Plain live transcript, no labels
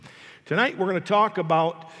Tonight we're going to talk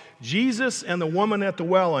about Jesus and the woman at the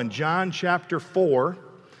well in John chapter 4.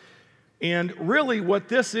 And really what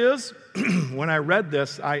this is, when I read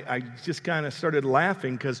this, I just kind of started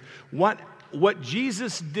laughing because what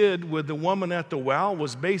Jesus did with the woman at the well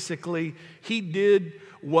was basically he did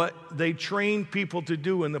what they trained people to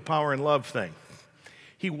do in the Power and Love thing.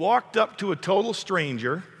 He walked up to a total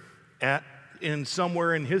stranger in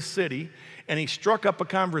somewhere in his city, and he struck up a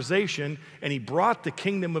conversation, and he brought the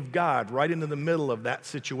kingdom of God right into the middle of that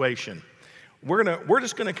situation. We're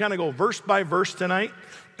just going to kind of go verse by verse tonight,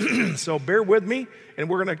 so bear with me, and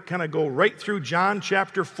we're going to kind of go right through John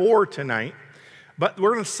chapter 4 tonight, but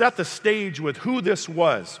we're going to set the stage with who this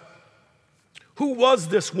was. Who was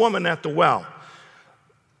this woman at the well?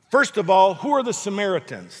 First of all, who are the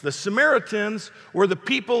Samaritans? The Samaritans were the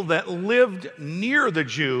people that lived near the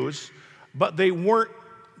Jews, but they weren't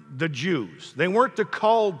the Jews. They weren't the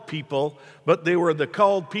called people, but they were the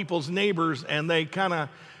called people's neighbors, and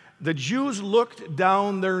the Jews looked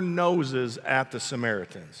down their noses at the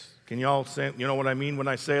Samaritans. Can you all say, you know what I mean when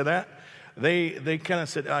I say that? They kind of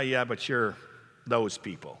said, oh yeah, but you're those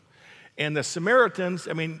people. And the Samaritans,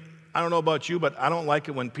 I don't know about you, but I don't like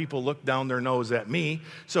it when people look down their nose at me.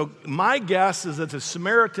 So my guess is that the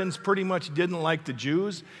Samaritans pretty much didn't like the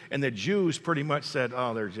Jews, and the Jews pretty much said,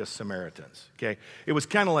 oh, they're just Samaritans, okay? It was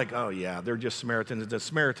kind of like, oh, yeah, they're just Samaritans. The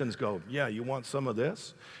Samaritans go, yeah, you want some of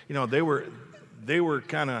this? You know, they were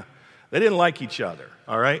kind of, they didn't like each other,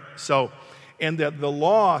 all right? So, and the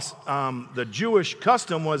law, the Jewish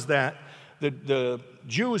custom was that the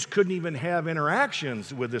Jews couldn't even have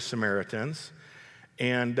interactions with the Samaritans.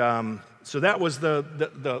 And so that was the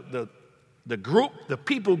group, the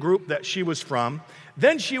people group that she was from.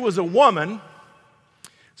 Then she was a woman.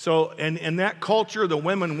 So, and in that culture, the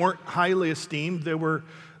women weren't highly esteemed. They weren't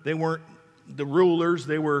the rulers.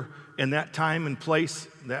 They were in that time and place.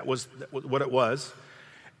 That was what it was.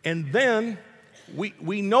 And then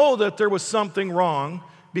we know that there was something wrong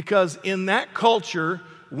because in that culture,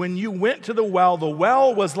 when you went to the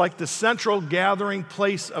well was like the central gathering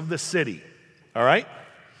place of the city. All right?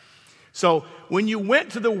 So when you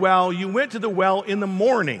went to the well in the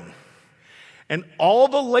morning. And all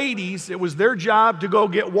the ladies, it was their job to go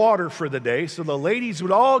get water for the day. So the ladies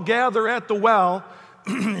would all gather at the well.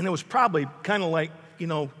 And it was probably kind of like,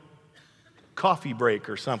 coffee break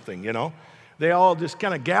or something, They all just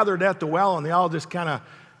kind of gathered at the well, and they all just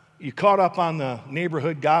you caught up on the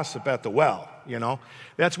neighborhood gossip at the well,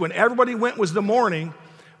 That's when everybody went, was the morning.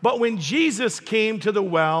 But when Jesus came to the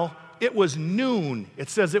well, it was noon. It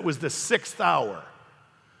says it was the 6th hour.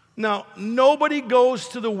 Now, nobody goes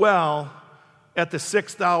to the well at the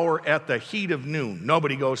 6th hour at the heat of noon.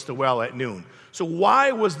 Nobody goes to the well at noon. So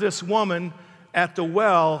why was this woman at the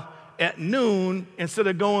well at noon instead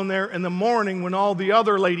of going there in the morning when all the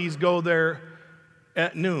other ladies go there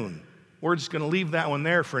at noon? We're just going to leave that one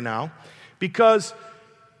there for now. Because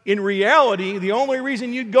in reality, the only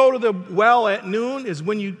reason you'd go to the well at noon is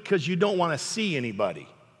because you don't want to see anybody.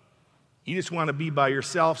 You just want to be by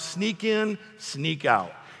yourself, sneak in, sneak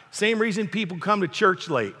out. Same reason people come to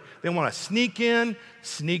church late. They want to sneak in,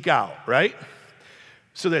 sneak out, right?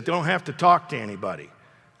 So that they don't have to talk to anybody.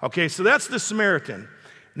 Okay, so that's the Samaritan.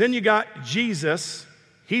 Then you got Jesus.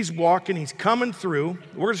 He's walking, he's coming through.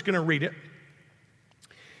 We're just going to read it.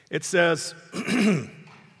 It says,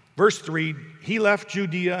 verse 3, he left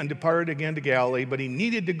Judea and departed again to Galilee, but he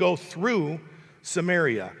needed to go through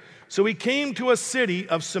Samaria. So he came to a city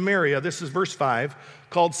of Samaria, this is verse 5,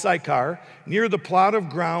 called Sychar, near the plot of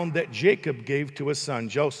ground that Jacob gave to his son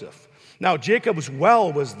Joseph. Now Jacob's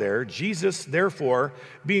well was there. Jesus, therefore,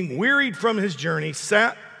 being wearied from his journey,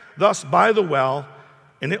 sat thus by the well,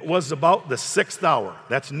 and it was about the 6th hour.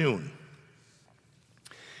 That's noon.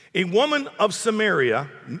 A woman of Samaria,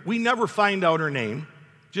 we never find out her name,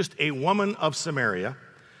 just a woman of Samaria,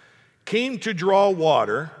 came to draw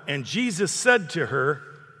water, and Jesus said to her,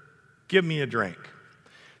 give me a drink.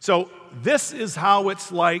 So this is how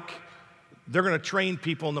it's like they're going to train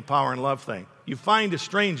people in the Power and Love thing. You find a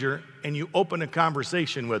stranger and you open a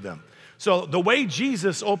conversation with them. So the way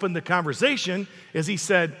Jesus opened the conversation is he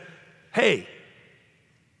said, hey,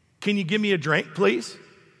 can you give me a drink, please?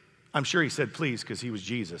 I'm sure he said please because he was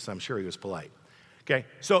Jesus. I'm sure he was polite. Okay,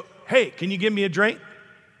 so hey, can you give me a drink?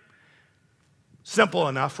 Simple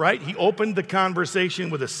enough, right? He opened the conversation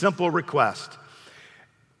with a simple request.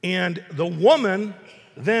 And the woman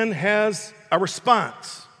then has a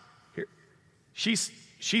response. Here,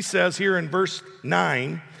 she says here in verse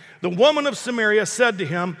 9, the woman of Samaria said to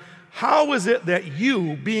him, how is it that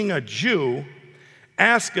you, being a Jew,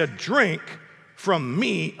 ask a drink from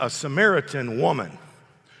me, a Samaritan woman?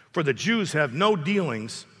 For the Jews have no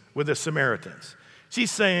dealings with the Samaritans.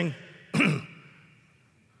 She's saying,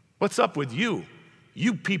 what's up with you?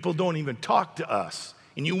 You people don't even talk to us,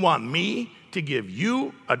 and you want me to give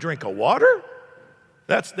you a drink of water?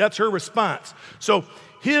 That's her response. So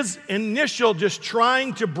his initial just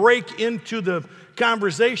trying to break into the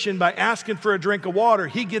conversation by asking for a drink of water,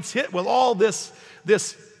 he gets hit with all this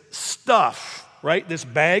stuff, right? This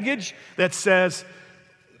baggage that says,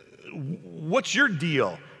 what's your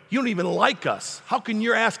deal? You don't even like us. How can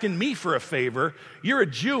you're asking me for a favor? You're a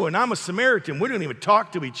Jew and I'm a Samaritan. We don't even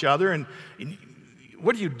talk to each other. And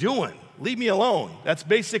what are you doing? Leave me alone. That's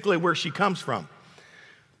basically where she comes from.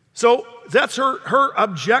 So that's her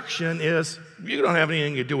objection is, you don't have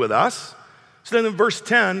anything to do with us. So then in verse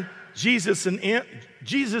 10, Jesus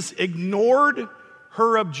ignored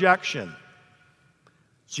her objection.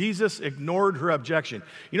 Jesus ignored her objection.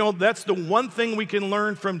 You know, that's the one thing we can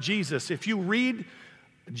learn from Jesus. If you read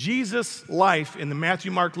Jesus' life in the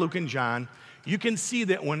Matthew, Mark, Luke, and John, you can see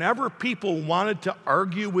that whenever people wanted to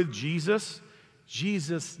argue with Jesus,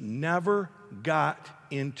 Jesus never got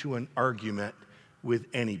into an argument with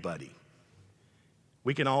anybody.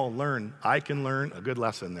 We can all learn, I can learn a good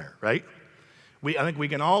lesson there, right? I think we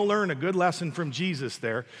can all learn a good lesson from Jesus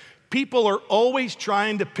there. People are always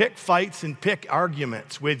trying to pick fights and pick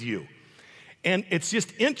arguments with you. And it's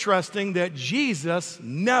just interesting that Jesus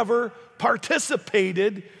never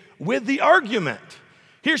participated with the argument.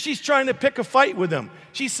 Here she's trying to pick a fight with him.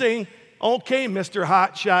 She's saying, okay, Mr.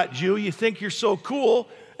 Hotshot Jew, you think you're so cool.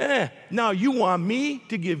 Now you want me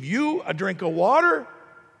to give you a drink of water?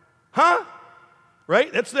 Huh?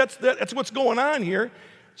 Right? That's what's going on here.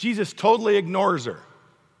 Jesus totally ignores her.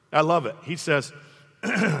 I love it. He says,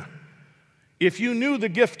 if you knew the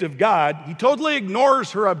gift of God, he totally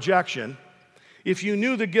ignores her objection. If you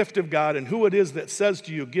knew the gift of God and who it is that says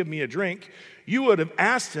to you, give me a drink, you would have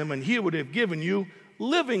asked him and he would have given you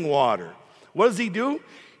living water. What does he do?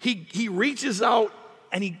 He reaches out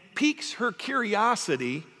and he piques her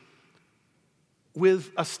curiosity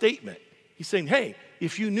with a statement. He's saying, hey,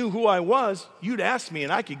 if you knew who I was, you'd ask me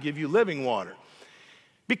and I could give you living water.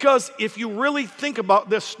 Because if you really think about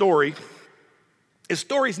this story's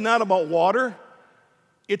not about water,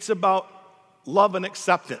 it's about love and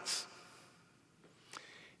acceptance.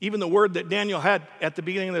 Even the word that Daniel had at the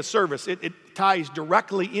beginning of the service, it ties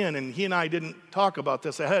directly in, and he and I didn't talk about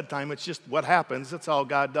this ahead of time. It's just what happens. That's how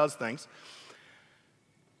God does things.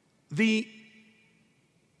 The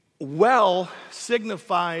well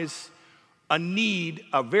signifies a need,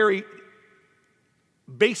 a very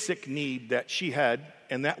basic need that she had,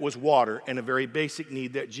 and that was water, and a very basic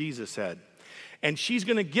need that Jesus had. And she's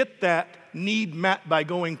going to get that need met by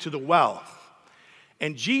going to the well.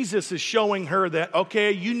 And Jesus is showing her that,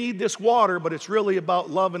 okay, you need this water, but it's really about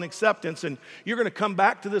love and acceptance. And you're going to come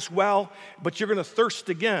back to this well, but you're going to thirst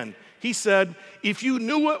again. He said, if you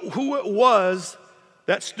knew who it was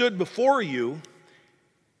that stood before you,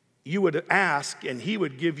 you would ask, and he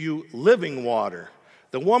would give you living water.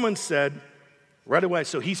 The woman said, right away,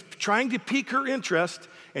 so he's trying to pique her interest,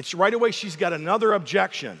 and right away she's got another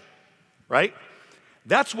objection, right?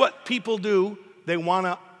 That's what people do. They want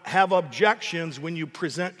to have objections when you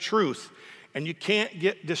present truth. And you can't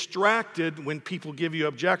get distracted when people give you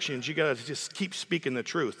objections. You got to just keep speaking the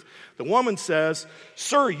truth. The woman says,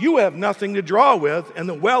 sir, you have nothing to draw with, and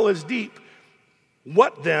the well is deep.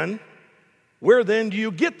 What then? Where then do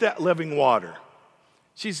you get that living water?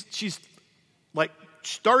 She's like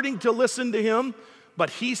starting to listen to him, but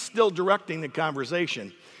he's still directing the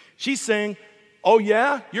conversation. She's saying, oh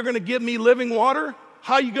yeah, you're going to give me living water?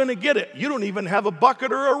 How are you going to get it? You don't even have a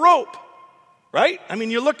bucket or a rope, right? I mean,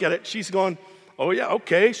 you look at it, she's going, oh yeah,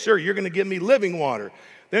 okay, sure, you're going to give me living water.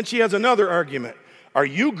 Then she has another argument. Are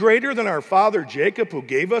you greater than our father Jacob, who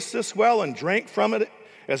gave us this well and drank from it,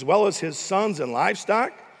 as well as his sons and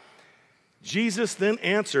livestock? Jesus then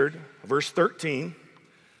answered, verse 13,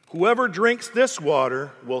 whoever drinks this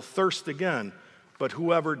water will thirst again, but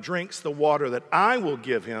whoever drinks the water that I will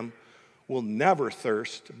give him will never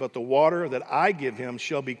thirst, but the water that I give him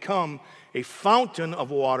shall become a fountain of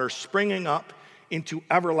water springing up into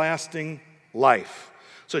everlasting life.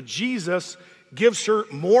 So Jesus gives her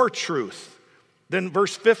more truth. Then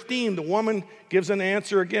verse 15, the woman gives an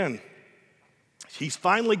answer again. He's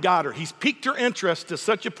finally got her. He's piqued her interest to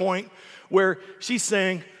such a point where she's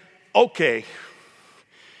saying, okay,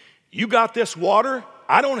 you got this water.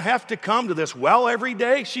 I don't have to come to this well every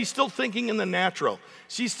day. She's still thinking in the natural.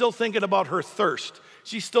 She's still thinking about her thirst.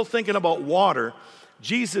 She's still thinking about water.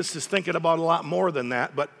 Jesus is thinking about a lot more than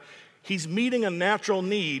that, but he's meeting a natural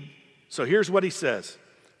need. So here's what he says.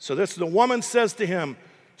 So the woman says to him,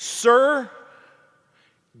 sir,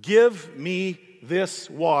 give me this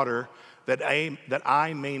water that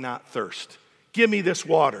I may not thirst. Give me this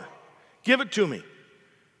water. Give it to me.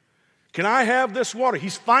 Can I have this water?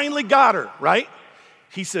 He's finally got her, right?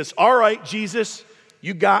 He says, all right, Jesus,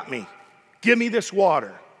 you got me. Give me this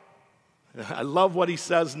water. I love what he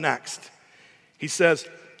says next. He says,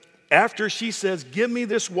 after she says, give me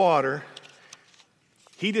this water,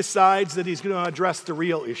 he decides that he's going to address the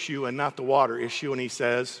real issue and not the water issue, and he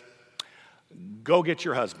says, go get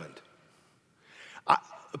your husband.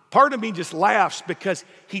 Part of me just laughs because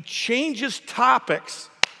he changes topics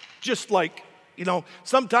just like,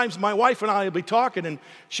 sometimes my wife and I will be talking and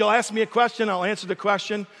she'll ask me a question, I'll answer the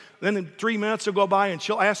question, then in 3 minutes will go by and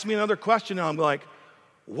she'll ask me another question and I'm like,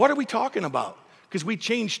 what are we talking about? Because we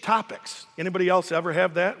change topics. Anybody else ever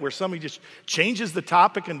have that? Where somebody just changes the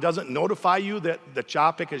topic and doesn't notify you that the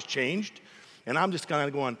topic has changed? And I'm just kind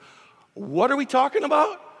of going, what are we talking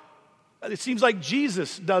about? It seems like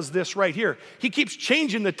Jesus does this right here. He keeps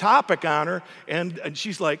changing the topic on her and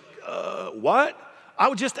she's like, what?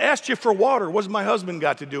 I just asked you for water. What's my husband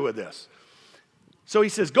got to do with this? So he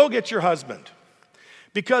says, go get your husband.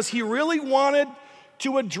 Because he really wanted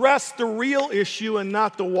to address the real issue and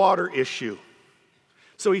not the water issue.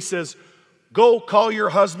 So he says, go call your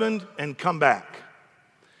husband and come back.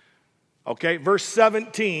 Okay, verse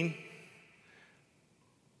 17.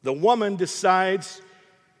 The woman decides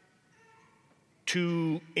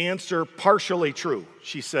to answer partially true.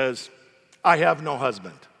 She says, I have no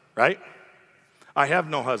husband, right? I have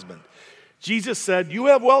no husband. Jesus said, you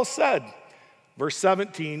have well said. Verse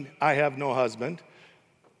 17, I have no husband.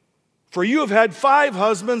 For you have had 5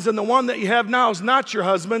 husbands, and the one that you have now is not your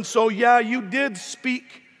husband. So yeah, you did speak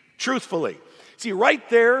truthfully. See, right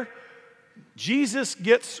there, Jesus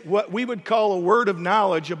gets what we would call a word of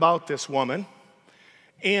knowledge about this woman.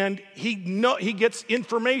 And he gets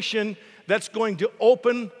information that's going to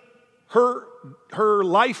open her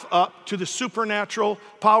life up to the supernatural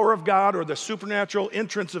power of God or the supernatural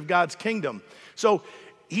entrance of God's kingdom. So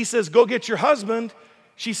he says, go get your husband.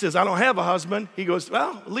 She says, I don't have a husband. He goes,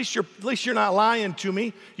 well, at least you're not lying to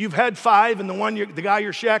me. You've had 5, and the guy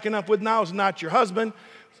you're shacking up with now is not your husband.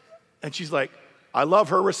 And she's like, I love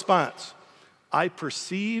her response. I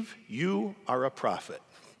perceive you are a prophet.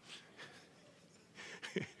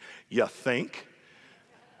 You think?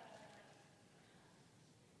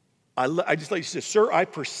 I just like she says, sir, I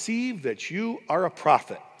perceive that you are a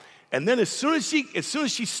prophet. And then as soon as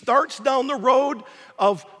she starts down the road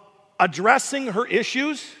of addressing her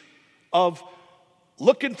issues, of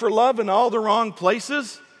looking for love in all the wrong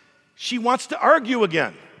places, she wants to argue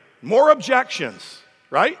again. More objections,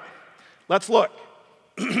 right? Let's look.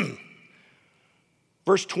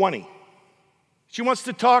 Verse 20. She wants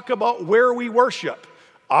to talk about where we worship.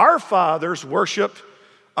 Our fathers worshiped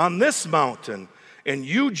on this mountain, and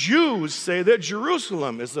you Jews say that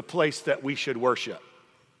Jerusalem is the place that we should worship.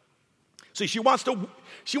 See, she wants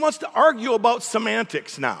to argue about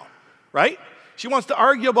semantics now, right? She wants to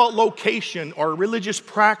argue about location or religious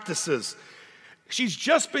practices. She's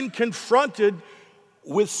just been confronted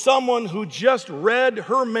with someone who just read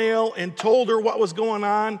her mail and told her what was going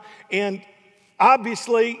on, and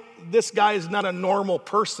obviously this guy is not a normal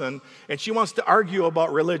person, and she wants to argue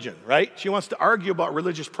about religion, right? She wants to argue about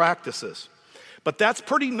religious practices. But that's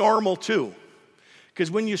pretty normal too,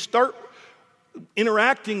 because when you start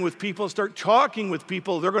interacting with people, start talking with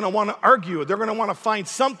people, they're going to want to argue. They're going to want to find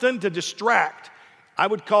something to distract. I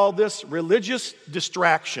would call this religious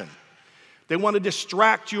distraction. They want to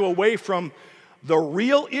distract you away from the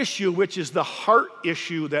real issue, which is the heart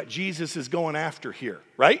issue that Jesus is going after here,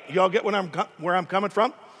 right? Y'all get where I'm coming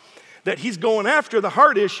from? That he's going after the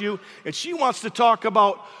heart issue, and she wants to talk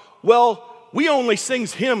about, well, we only sing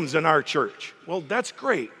hymns in our church. Well, that's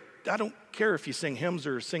great. I don't care if you sing hymns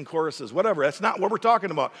or sing choruses, whatever. That's not what we're talking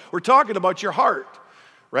about. We're talking about your heart,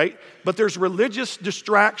 right? But there's religious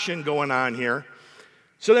distraction going on here.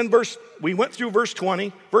 So then we went through verse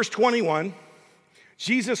 20. Verse 21,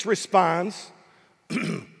 Jesus responds,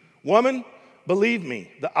 woman, believe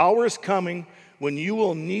me, the hour is coming when you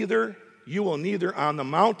will neither on the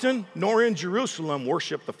mountain nor in Jerusalem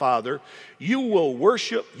worship the Father. You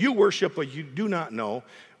worship what you do not know.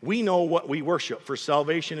 We know what we worship, for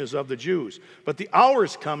salvation is of the Jews. But the hour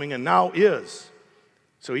is coming, and now is.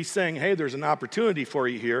 So he's saying, hey, there's an opportunity for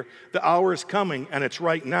you here. The hour is coming, and it's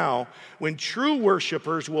right now, when true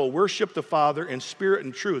worshipers will worship the Father in spirit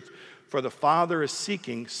and truth, for the Father is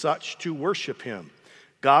seeking such to worship him.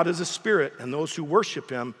 God is a spirit, and those who worship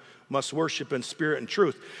him must worship in spirit and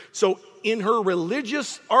truth. So in her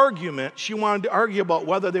religious argument, she wanted to argue about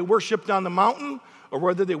whether they worshiped on the mountain or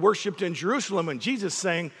whether they worshiped in Jerusalem. And Jesus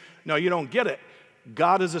saying, no, you don't get it.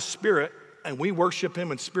 God is a spirit, and we worship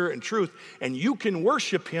him in spirit and truth. And you can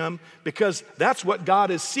worship him because that's what God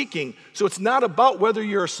is seeking. So it's not about whether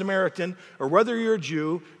you're a Samaritan or whether you're a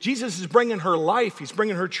Jew. Jesus is bringing her life. He's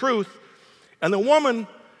bringing her truth. And the woman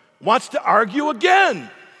wants to argue again.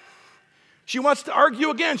 She wants to argue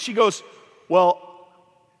again. She goes, well,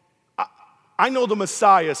 I know the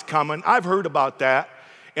Messiah is coming. I've heard about that.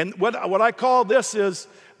 And what I call this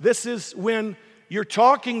is when you're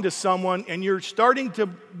talking to someone and you're starting to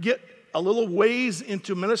get a little ways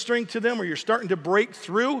into ministering to them, or you're starting to break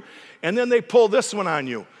through, and then they pull this one on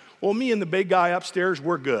you. Well, me and the big guy upstairs,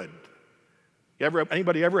 we're good.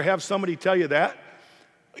 Anybody ever have somebody tell you that?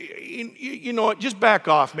 You know what, just back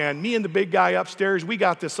off, man. Me and the big guy upstairs, we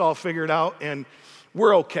got this all figured out, and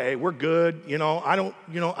we're okay, we're good. I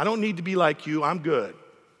don't need to be like you, I'm good.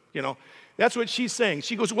 That's what she's saying.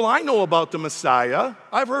 She goes, well, I know about the Messiah.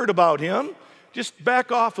 I've heard about him. Just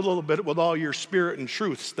back off a little bit with all your spirit and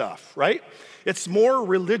truth stuff, right? It's more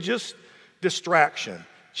religious distraction.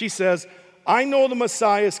 She says, I know the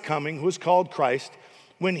Messiah is coming, who is called Christ.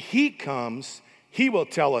 When he comes, he will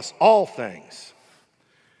tell us all things.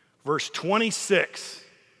 Verse 26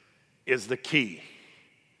 is the key.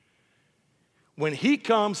 When he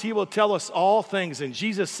comes, he will tell us all things. And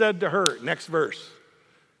Jesus said to her, next verse,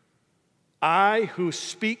 I who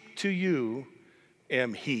speak to you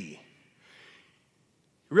am he.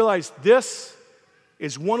 Realize this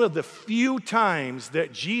is one of the few times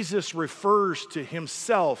that Jesus refers to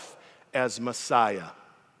himself as Messiah.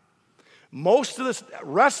 Most of the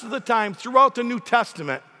rest of the time throughout the New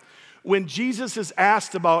Testament, when Jesus is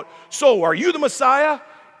asked about, so are you the Messiah?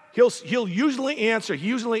 He'll usually answer. He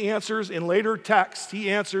usually answers in later texts. He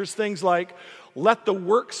answers things like, let the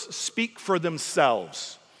works speak for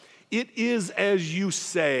themselves. It is as you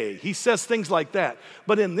say. He says things like that.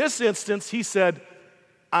 But in this instance, he said,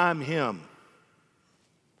 I'm him.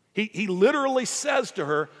 He literally says to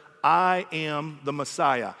her, I am the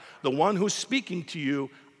Messiah. The one who's speaking to you,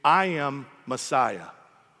 I am Messiah.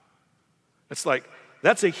 It's like,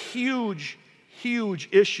 that's a huge, huge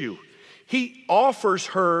issue. He offers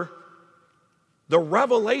her the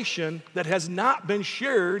revelation that has not been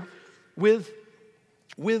shared with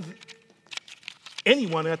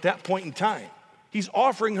anyone at that point in time. He's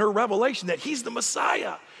offering her revelation that he's the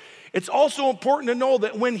Messiah. It's also important to know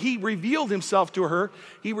that when he revealed himself to her,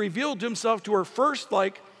 he revealed himself to her first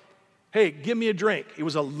like, hey, give me a drink. It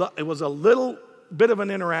was a little bit of an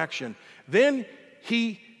interaction. Then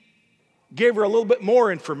he gave her a little bit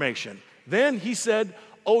more information. Then he said,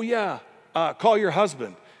 oh yeah, call your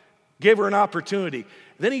husband. Gave her an opportunity.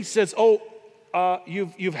 Then he says,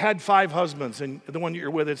 you've had 5 husbands, and the one you're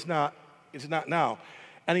with, it's not now.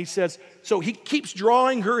 And he says, so he keeps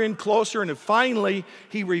drawing her in closer, and then finally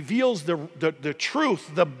he reveals the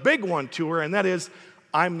truth, the big one to her, and that is,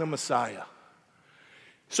 I'm the Messiah.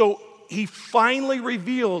 So he finally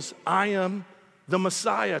reveals, I am the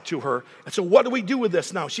Messiah to her. And so what do we do with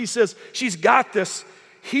this now? She says, she's got this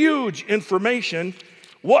huge information.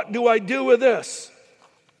 What do I do with this?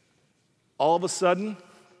 All of a sudden,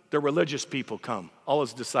 the religious people come, all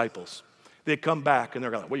his disciples. They come back and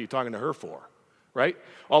they're like, what are you talking to her for? Right?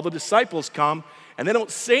 All the disciples come and they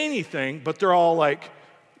don't say anything, but they're all like,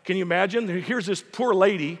 can you imagine? Here's this poor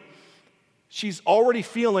lady. She's already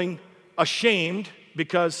feeling ashamed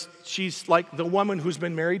because she's like the woman who's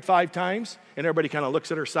been married 5 times, and everybody kind of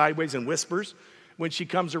looks at her sideways and whispers. When she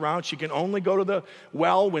comes around, she can only go to the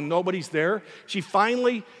well when nobody's there. She's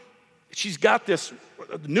got this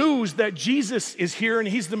news that Jesus is here and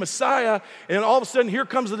he's the Messiah, and then all of a sudden here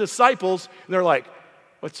comes the disciples, and they're like,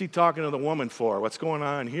 what's he talking to the woman for? What's going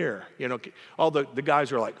on here? All the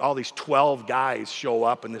guys are like, all these 12 guys show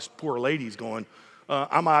up, and this poor lady's going,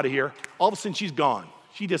 I'm out of here. All of a sudden she's gone.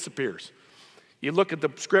 She disappears. You look at the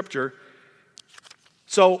scripture.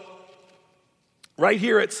 So right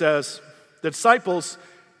here it says, the disciples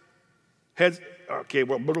had,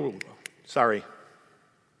 sorry.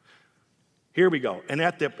 Here we go. And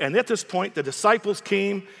at this point, the disciples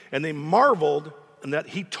came and they marveled and that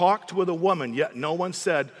he talked with a woman, yet no one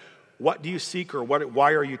said, what do you seek, or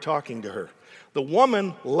why are you talking to her? The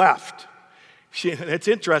woman left. It's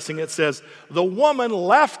interesting, it says, the woman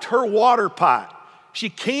left her water pot. She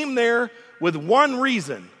came there with one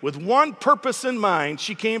reason, with one purpose in mind.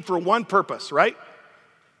 She came for one purpose, right?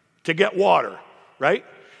 To get water, right?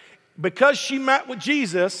 Because she met with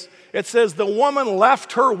Jesus, it says the woman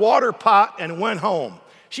left her water pot and went home.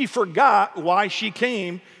 She forgot why she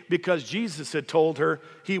came, because Jesus had told her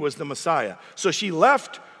he was the Messiah. So she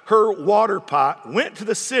left her water pot, went to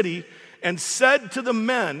the city, and said to the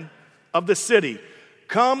men of the city,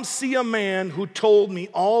 come see a man who told me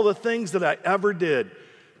all the things that I ever did.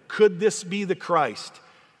 could this be the Christ?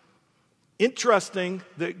 Interesting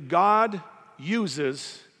that God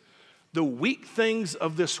uses the weak things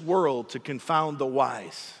of this world to confound the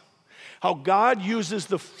wise. How God uses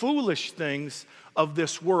the foolish things of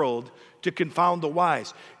this world to confound the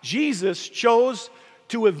wise. Jesus chose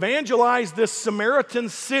to evangelize this Samaritan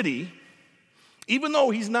city, even though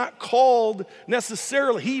he's not called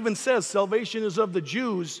necessarily. He even says salvation is of the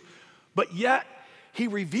Jews, but yet he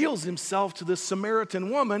reveals himself to this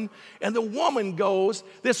Samaritan woman, and the woman goes,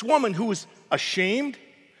 this woman who is ashamed,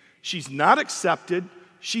 she's not accepted,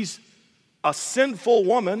 she's a sinful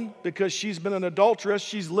woman because she's been an adulteress,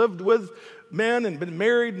 she's lived with men and been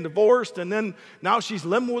married and divorced, and then now she's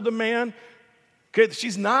living with a man. Okay,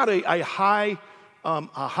 she's not a high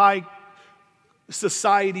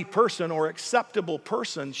society person or acceptable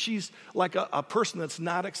person. She's like a person that's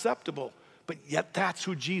not acceptable. But yet that's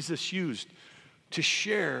who Jesus used to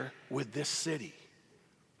share with this city.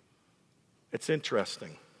 It's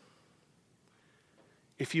interesting.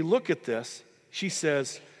 If you look at this, she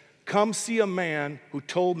says, "Come see a man who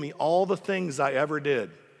told me all the things I ever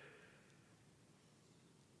did."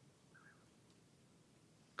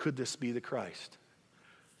 Could this be the Christ?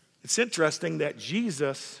 It's interesting that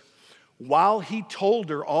Jesus, while he told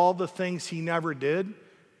her all the things he never did,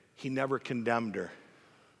 he never condemned her.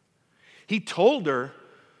 He told her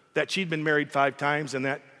that she'd been married 5 times and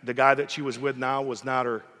that the guy that she was with now was not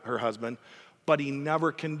her husband, but he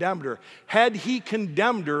never condemned her. Had he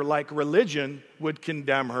condemned her like religion would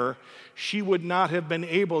condemn her, she would not have been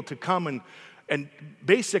able to come and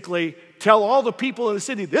basically tell all the people in the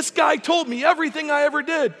city, this guy told me everything I ever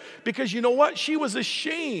did. Because you know what? She was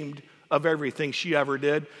ashamed of everything she ever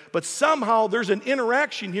did. But somehow there's an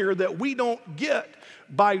interaction here that we don't get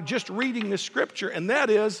by just reading the scripture. And that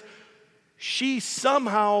is, she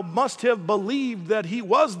somehow must have believed that he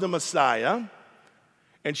was the Messiah.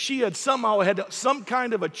 And she had somehow had some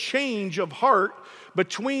kind of a change of heart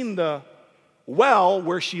between the well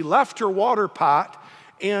where she left her water pot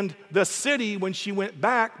and the city when she went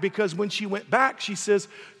back, because when she went back, she says,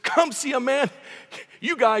 "Come see a man.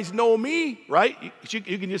 You guys know me," right?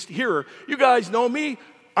 You can just hear her. "You guys know me.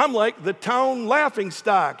 I'm like the town laughing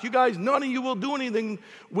stock. You guys, none of you will do anything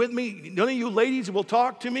with me. None of you ladies will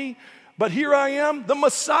talk to me. But here I am. The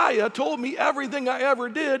Messiah told me everything I ever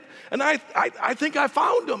did, and I think I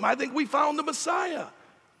found him. I think we found the Messiah."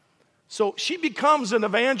 So she becomes an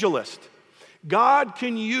evangelist. God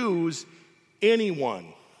can use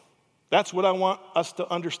anyone. That's what I want us to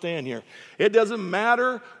understand here. It doesn't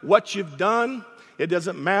matter what you've done. It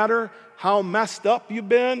doesn't matter how messed up you've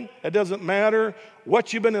been. It doesn't matter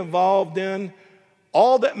what you've been involved in.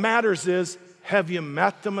 All that matters is, have you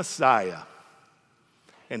met the Messiah?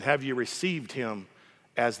 And have you received him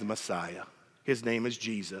as the Messiah? His name is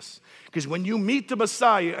Jesus. Because when you meet the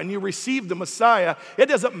Messiah and you receive the Messiah, it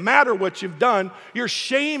doesn't matter what you've done. Your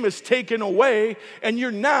shame is taken away, and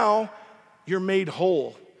you're made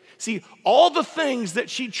whole. See, all the things that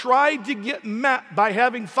she tried to get met by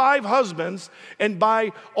having 5 husbands and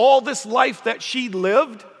by all this life that she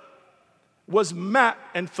lived was met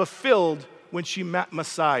and fulfilled when she met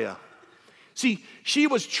Messiah. See, she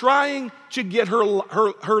was trying to get her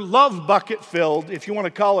love bucket filled, if you want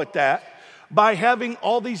to call it that, by having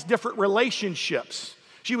all these different relationships.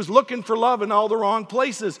 She was looking for love in all the wrong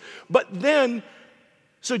places. But then,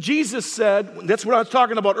 so Jesus said, that's what I was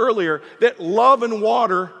talking about earlier, that love and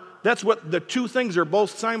water, that's what the 2 things are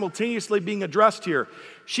both simultaneously being addressed here.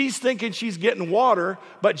 She's thinking she's getting water,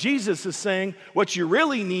 but Jesus is saying, what you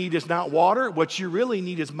really need is not water. What you really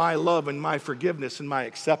need is my love and my forgiveness and my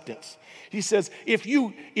acceptance. He says, if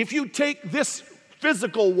you take this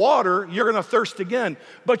physical water, you're going to thirst again.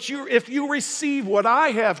 But if you receive what I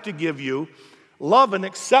have to give you, love and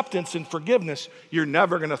acceptance and forgiveness, you're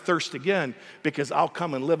never going to thirst again, because I'll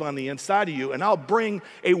come and live on the inside of you, and I'll bring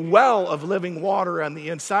a well of living water on the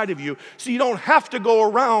inside of you, so you don't have to go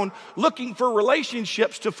around looking for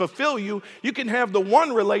relationships to fulfill you. You can have the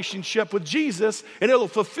one relationship with Jesus, and it'll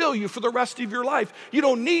fulfill you for the rest of your life. You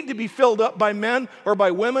don't need to be filled up by men or by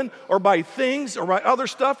women or by things or by other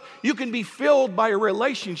stuff. You can be filled by a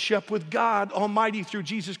relationship with God Almighty through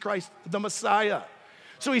Jesus Christ, the Messiah.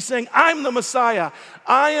 So he's saying, I'm the Messiah.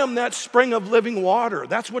 I am that spring of living water.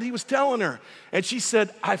 That's what he was telling her. And she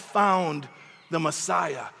said, I found the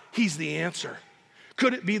Messiah. He's the answer.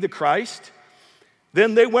 Could it be the Christ?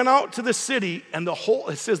 Then they went out to the city, and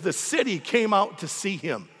it says the city came out to see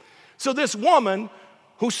him. So this woman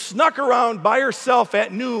who snuck around by herself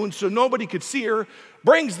at noon so nobody could see her,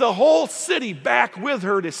 brings the whole city back with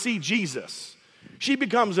her to see Jesus. She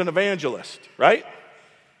becomes an evangelist, right?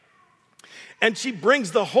 And she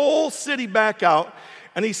brings the whole city back out,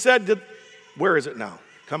 And he said, where is it now?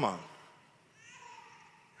 Come on.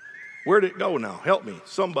 Where did it go now? Help me,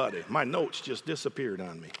 somebody. My notes just disappeared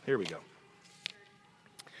on me. Here we go.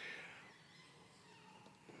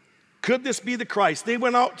 Could this be the Christ? They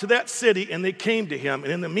went out to that city and they came to him.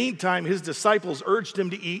 And in the meantime, his disciples urged him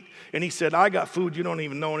to eat. And he said, I got food you don't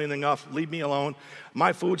even know anything of. Leave me alone.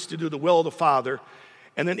 My food's to do the will of the Father.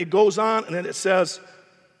 And then it goes on and then it says,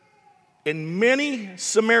 and many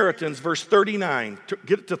Samaritans, verse 39,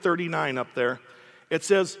 get it to 39 up there. It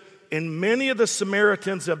says, and many of the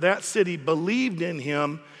Samaritans of that city believed in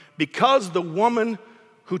him because the woman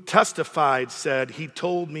who testified said, he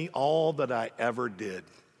told me all that I ever did.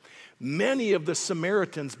 Many of the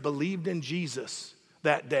Samaritans believed in Jesus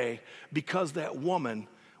that day because that woman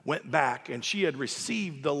went back and she had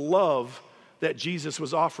received the love that Jesus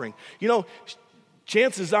was offering. You know,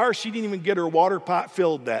 chances are she didn't even get her water pot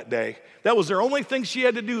filled that day. That was the only thing she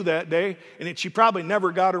had to do that day, and she probably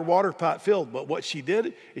never got her water pot filled. But what she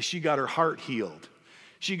did is she got her heart healed.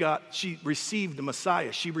 She received the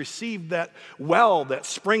Messiah. She received that well that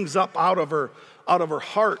springs up out of her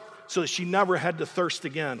heart so that she never had to thirst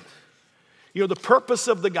again. You know, the purpose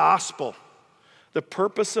of the gospel,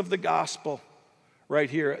 right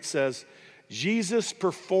here it says, Jesus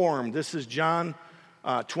performed, this is John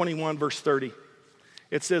 21, verse 30.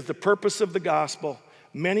 It says, the purpose of the gospel,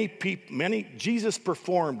 Jesus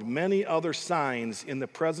performed many other signs in the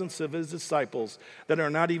presence of his disciples that are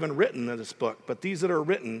not even written in this book, but these are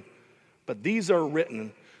written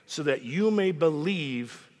so that you may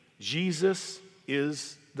believe Jesus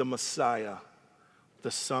is the Messiah,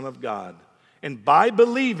 the Son of God. And by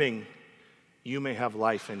believing, you may have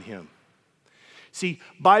life in him. See,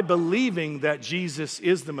 by believing that Jesus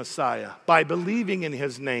is the Messiah, by believing in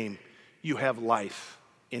his name, you have life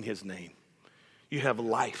in his name. You have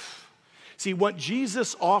life. See, what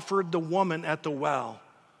Jesus offered the woman at the well,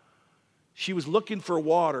 she was looking for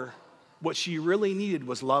water. What she really needed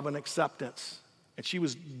was love and acceptance. And she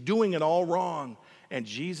was doing it all wrong. And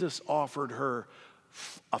Jesus offered her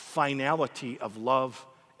a finality of love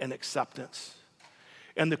and acceptance.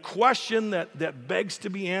 And the question that begs to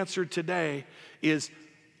be answered today is,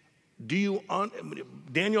 Daniel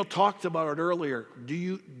talked about it earlier, do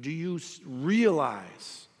you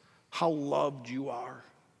realize how loved you are?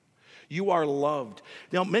 You are loved.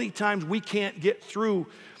 Now, many times we can't get through.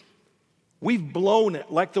 We've blown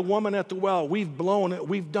it, like the woman at the well. We've blown it.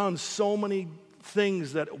 We've done so many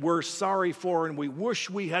things that we're sorry for and we wish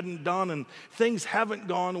we hadn't done, and things haven't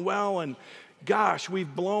gone well, and gosh,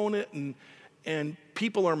 we've blown it, and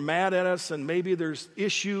people are mad at us, and maybe there's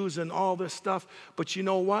issues and all this stuff. But you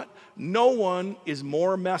know what? No one is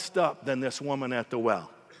more messed up than this woman at the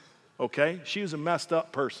well. Okay? She was a messed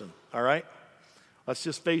up person, all right? Let's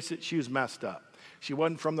just face it, she was messed up. She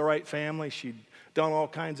wasn't from the right family. She'd done all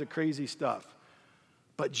kinds of crazy stuff.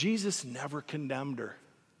 But Jesus never condemned her.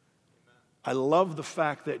 I love the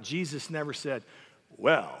fact that Jesus never said,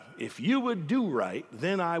 well, if you would do right,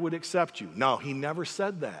 then I would accept you. No, he never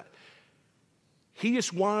said that. He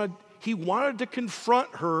wanted to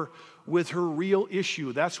confront her with her real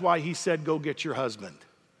issue. That's why he said, go get your husband.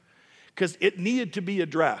 Because it needed to be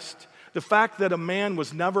addressed. The fact that a man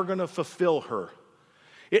was never going to fulfill her.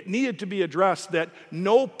 It needed to be addressed that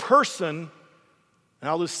no person, and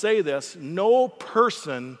I'll just say this, no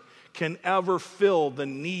person can ever fill the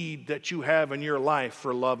need that you have in your life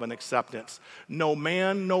for love and acceptance. No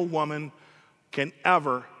man, no woman can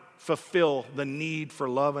ever fulfill the need for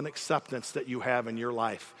love and acceptance that you have in your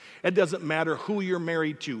life. It doesn't matter who you're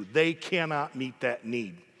married to. They cannot meet that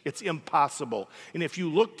need. It's impossible. And if you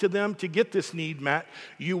look to them to get this need met,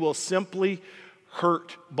 you will simply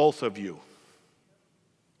hurt both of you.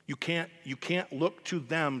 You can't look to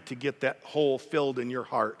them to get that hole filled in your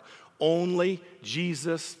heart. Only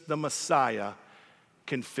Jesus, the Messiah,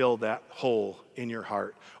 can fill that hole in your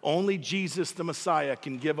heart. Only Jesus, the Messiah,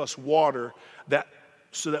 can give us water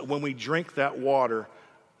so that when we drink that water,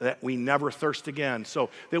 that we never thirst again. So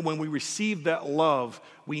that when we receive that love,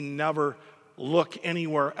 we never look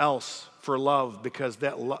anywhere else for love, because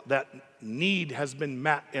that need has been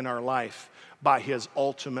met in our life by his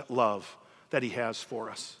ultimate love that he has for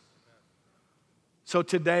us. So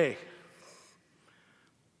today,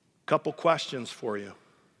 a couple questions for you.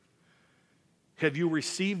 Have you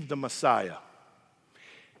received the Messiah?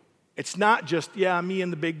 It's not just, me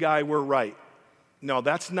and the big guy, we're right. No,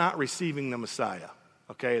 that's not receiving the Messiah,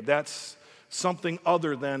 okay? That's something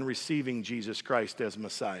other than receiving Jesus Christ as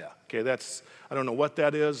Messiah, okay? I don't know what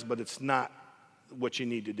that is, but it's not what you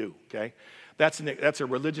need to do, okay? That's a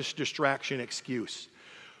religious distraction excuse.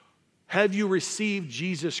 Have you received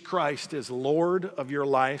Jesus Christ as Lord of your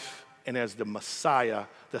life and as the Messiah,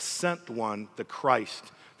 the sent one, the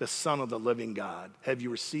Christ, the Son of the living God? Have you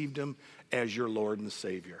received him as your Lord and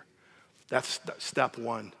Savior? That's step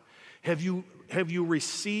one. Have you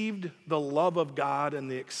received the love of God and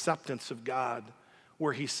the acceptance of God,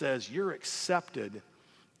 where he says you're accepted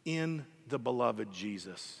in the beloved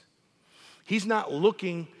Jesus? He's not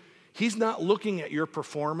looking at your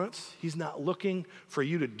performance. He's not looking for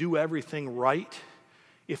you to do everything right.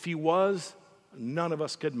 If he was, none of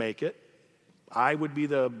us could make it. I would be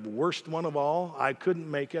the worst one of all. I couldn't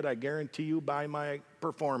make it, I guarantee you, by my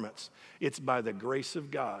performance. It's by the grace of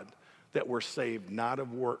God that we're saved, not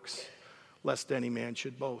of works, lest any man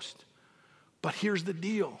should boast. But here's the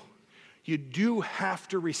deal. You do have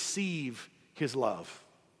to receive his love.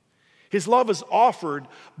 His love is offered,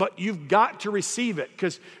 but you've got to receive it.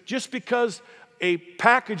 Just because a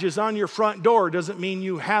package is on your front door doesn't mean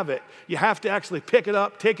you have it. You have to actually pick it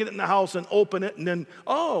up, take it in the house, and open it, and then,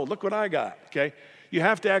 oh, look what I got, okay? You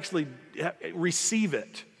have to actually receive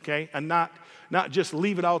it, okay? And not just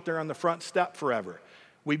leave it out there on the front step forever.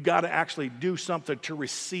 We've got to actually do something to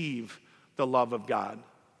receive the love of God.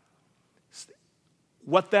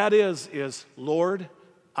 What that is, Lord,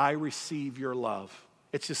 I receive your love.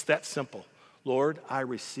 It's just that simple. Lord, I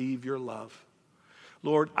receive your love.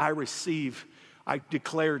 Lord, I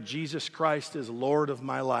declare Jesus Christ as Lord of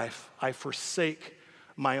my life. I forsake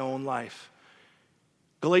my own life.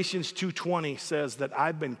 Galatians 2:20 says that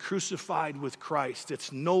I've been crucified with Christ.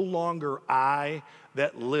 It's no longer I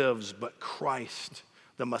that lives, but Christ,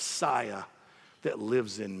 the Messiah, that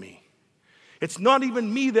lives in me. It's not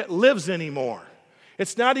even me that lives anymore.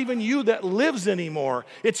 It's not even you that lives anymore.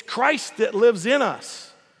 It's Christ that lives in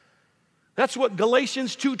us. That's what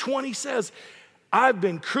Galatians 2:20 says. I've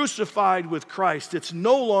been crucified with Christ. It's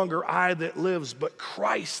no longer I that lives, but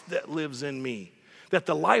Christ that lives in me. That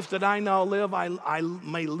the life that I now live, I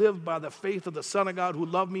may live by the faith of the Son of God who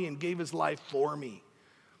loved me and gave his life for me.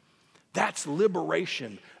 That's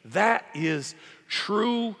liberation. That is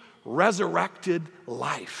true resurrected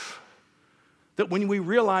life. That when we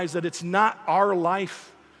realize that it's not our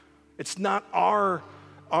life, it's not our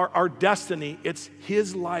destiny, it's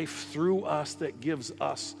his life through us that gives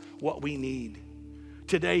us what we need.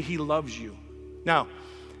 Today, he loves you. Now,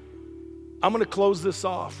 I'm going to close this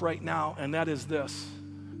off right now, and that is this.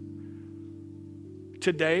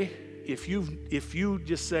 Today, if you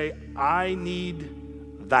just say, I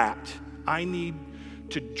need that. I need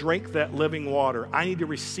to drink that living water. I need to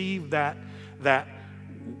receive that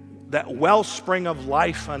wellspring of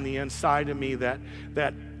life on the inside of me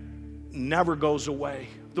that never goes away.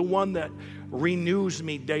 The one that renews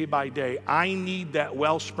me day by day. I need that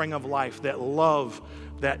wellspring of life, that love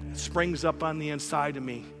that springs up on the inside of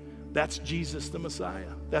me. That's Jesus the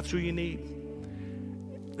Messiah. That's who you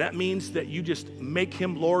need. That means that you just make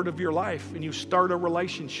him Lord of your life and you start a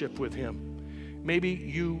relationship with him. Maybe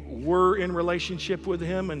you were in relationship with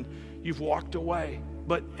him and you've walked away,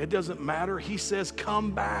 but it doesn't matter. He says,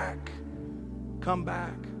 come back. Come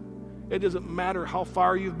back. It doesn't matter how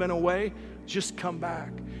far you've been away, just come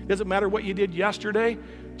back. It doesn't matter what you did yesterday,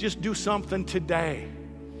 just do something today.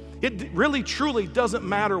 It really, truly doesn't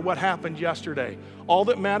matter what happened yesterday. All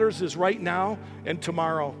that matters is right now and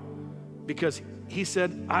tomorrow, because he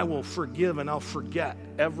said, I will forgive and I'll forget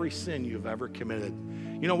every sin you've ever committed.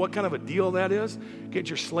 You know what kind of a deal that is? Get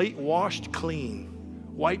your slate washed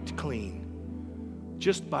clean, wiped clean,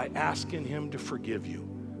 just by asking him to forgive you.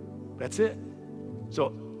 That's it.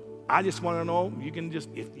 So I just want to know, you can just,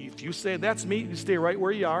 if you say that's me, you stay right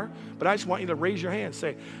where you are, but I just want you to raise your hand and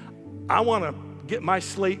say, I want to get my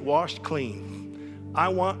slate washed clean. I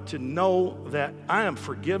want to know that I am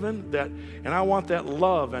forgiven, and I want that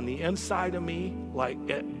love on the inside of me,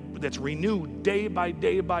 that's renewed day by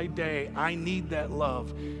day by day. I need that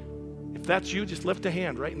love. If that's you, just lift a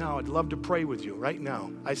hand right now. I'd love to pray with you right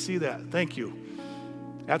now. I see that. Thank you.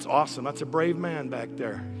 That's awesome. That's a brave man back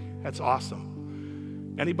there. That's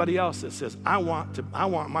awesome. Anybody else that says, I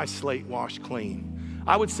want my slate washed clean.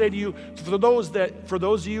 I would say to you, for those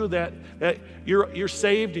of you that you're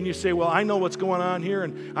saved and you say, well, I know what's going on here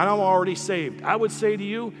and I'm already saved. I would say to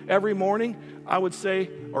you every morning,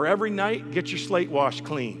 or every night, get your slate washed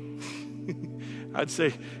clean. I'd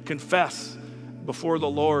say confess before the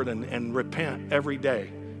Lord and repent every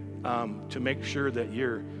day to make sure that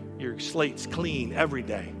your slate's clean every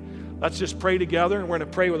day. Let's just pray together. We're going to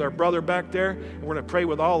pray with our brother back there, and we're going to pray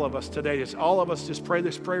with all of us today. Just all of us, just pray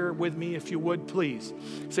this prayer with me, if you would, please.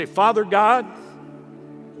 Say, Father God,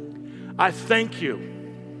 I thank you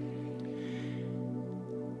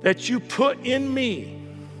that you put in me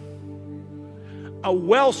a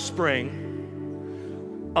wellspring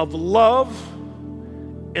of love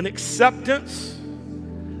an acceptance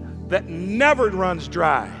that never runs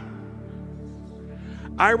dry.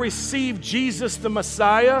 I receive Jesus the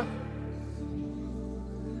Messiah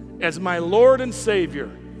as my Lord and Savior.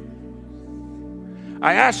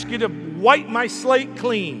 I ask you to wipe my slate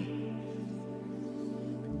clean.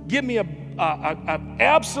 Give me an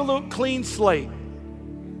absolute clean slate.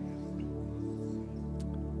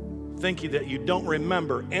 Thank you that you don't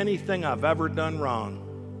remember anything I've ever done wrong.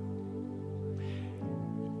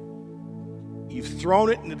 You've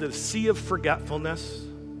thrown it into the sea of forgetfulness.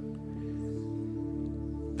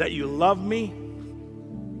 That you love me.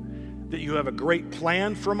 That you have a great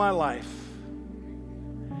plan for my life.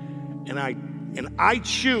 And I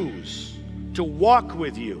choose to walk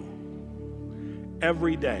with you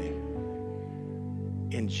every day.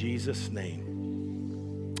 In Jesus'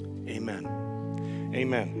 name. Amen.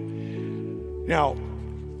 Amen. Now,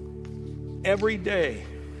 every day,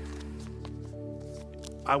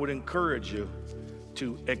 I would encourage you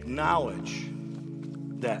to acknowledge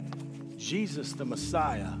that Jesus the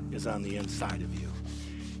Messiah is on the inside of you.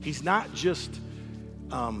 He's not just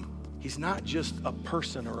a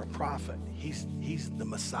person or a prophet. He's the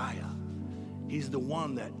Messiah. He's the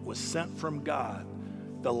one that was sent from God,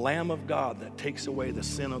 the Lamb of God that takes away the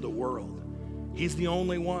sin of the world. He's the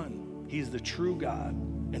only one. He's the true God,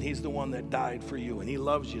 and he's the one that died for you, and he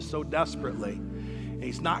loves you so desperately, and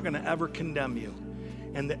he's not going to ever condemn you.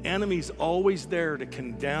 And the enemy's always there to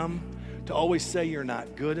condemn, to always say you're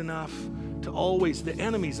not good enough, the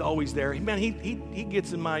enemy's always there. Man, he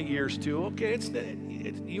gets in my ears too. Okay,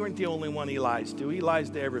 you aren't the only one he lies to. He lies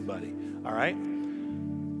to everybody, all right?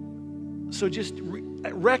 So just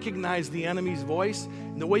recognize the enemy's voice.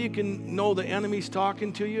 And the way you can know the enemy's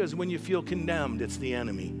talking to you is when you feel condemned, it's the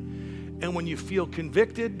enemy. And when you feel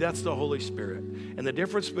convicted, that's the Holy Spirit. And the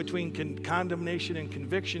difference between condemnation and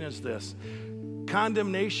conviction is this.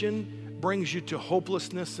 Condemnation brings you to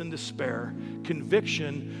hopelessness and despair.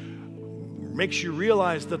 Conviction makes you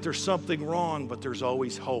realize that there's something wrong, but there's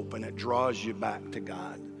always hope, and it draws you back to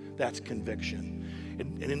God. That's conviction.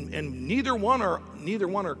 And neither one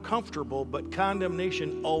are comfortable, but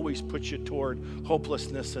condemnation always puts you toward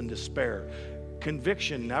hopelessness and despair.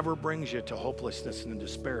 Conviction never brings you to hopelessness and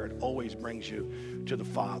despair. It always brings you to the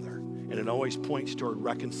Father. And it always points toward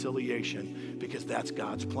reconciliation, because that's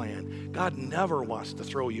God's plan. God never wants to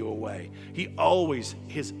throw you away. He's always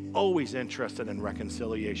interested in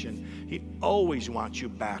reconciliation. He always wants you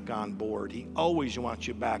back on board. He always wants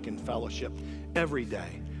you back in fellowship every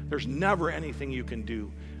day. There's never anything you can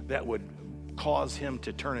do that would cause him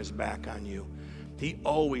to turn his back on you. He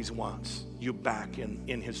always wants you back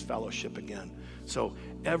in his fellowship again. So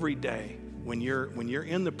every day when you're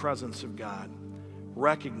in the presence of God,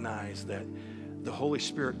 recognize that the Holy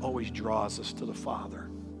Spirit always draws us to the Father,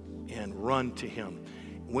 and run to him.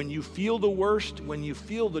 When you feel the worst, when you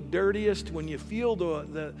feel the dirtiest, when you feel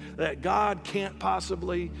that God can't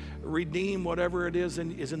possibly redeem whatever it is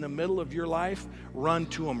in the middle of your life, run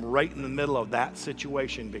to him right in the middle of that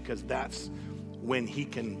situation, because that's when he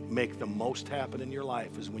can make the most happen in your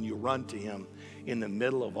life, is when you run to him in the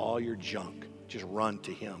middle of all your junk. Just run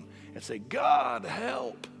to him and say, God,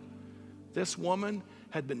 help. This woman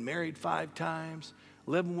had been married 5 times,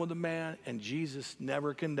 living with a man, and Jesus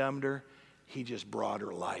never condemned her. He just brought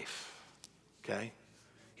her life, okay?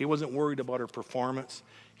 He wasn't worried about her performance.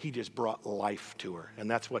 He just brought life to her, and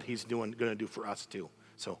that's what he's going to do for us too.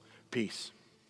 So, peace.